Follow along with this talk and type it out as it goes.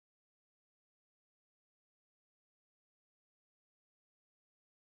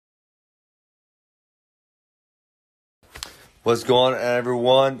What's going on,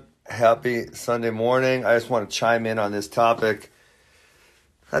 everyone? Happy Sunday morning. I just want to chime in on this topic.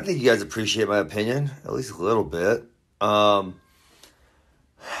 I think you guys appreciate my opinion, at least a little bit.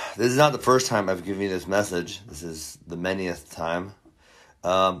 This is not the first time I've given you this message. This is the manyth time.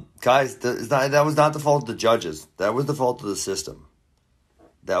 Guys, that was not the fault of the judges. That was the fault of the system.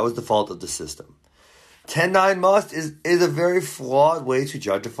 10-9 must is a very flawed way to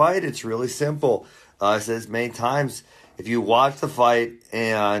judge a fight. It's really simple. I said this many times. If you watch the fight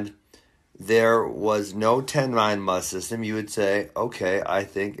and there was no 10-9 must system, you would say, okay, I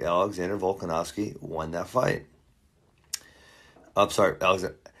think Alexander Volkanovski won that fight. I'm sorry,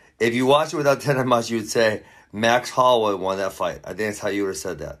 Alexander. If you watch it without 10-9 must, you would say Max Holloway won that fight. I think that's how you would have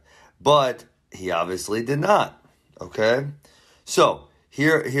said that. But he obviously did not. Okay? So,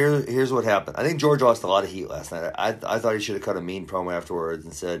 here's what happened. I think George lost a lot of heat last night. I thought he should have cut a mean promo afterwards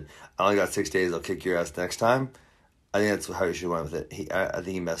and said, I only got 6 days, I'll kick your ass next time. I think that's how you should have went with it. I think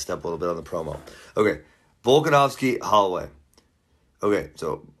he messed up a little bit on the promo. Okay, Volkanovski, Holloway. Okay,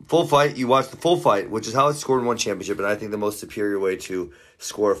 so full fight. You watch the full fight, which is how it's scored in one championship, and I think the most superior way to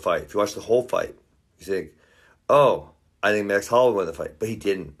score a fight. If you watch the whole fight, you think, oh, I think Max Holloway won the fight, but he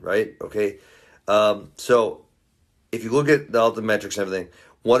didn't, right? Okay, so if you look at all the metrics and everything,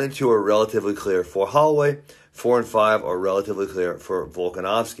 1 and 2 are relatively clear for Holloway. 4 and 5 are relatively clear for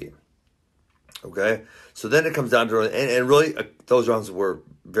Volkanovski. Okay, so then it comes down to, and really those rounds were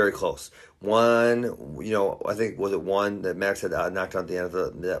very close. One, I think, was it one that Max had knocked out at the end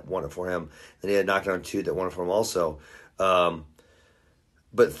of that won it for him. Then he had knocked down 2 that won it for him also. But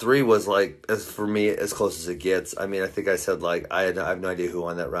 3 was for me, as close as it gets. I mean, I think I said I have no idea who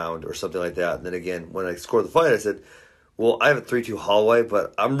won that round or something like that. And then again, when I scored the fight, I said, well, I have a 3-2 Holloway,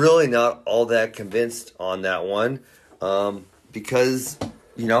 but I'm really not all that convinced on that one because,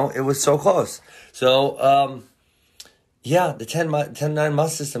 it was so close. So, the 10-9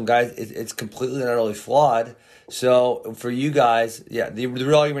 must system, guys, it's completely and utterly flawed. So, for you guys, the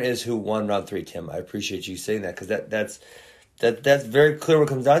real argument is who won round 3, Tim. I appreciate you saying that because that's very clear what it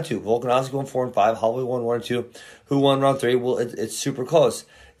comes down to. Volkanovski won 4 and 5, Holloway won 1 and 2. Who won round 3? Well, it's super close.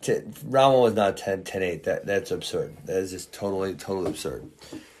 Round 1 was not 10-8. That's absurd. That is just totally absurd.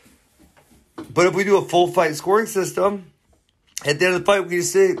 But if we do a full fight scoring system, at the end of the fight, we can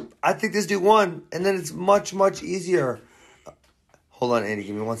just say, I think this dude won, and then it's much, much easier. Hold on, Andy,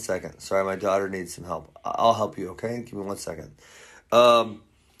 give me 1 second. Sorry, my daughter needs some help. I'll help you, okay? Give me 1 second. That's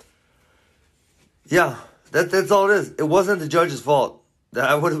all it is. It wasn't the judge's fault.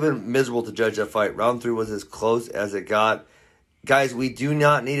 I would have been miserable to judge that fight. Round 3 was as close as it got. Guys, we do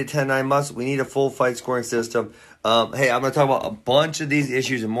not need a 10-9 must. We need a full fight scoring system. Hey, I'm going to talk about a bunch of these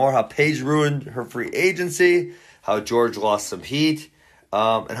issues and more. How Paige ruined her free agency. How George lost some heat.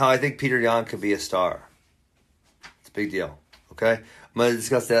 And how I think Peter Yan could be a star. It's a big deal. Okay? I'm going to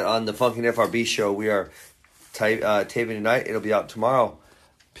discuss that on the Funkin' FRB show. We are taping tonight. It'll be out tomorrow.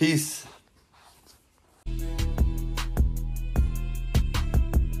 Peace.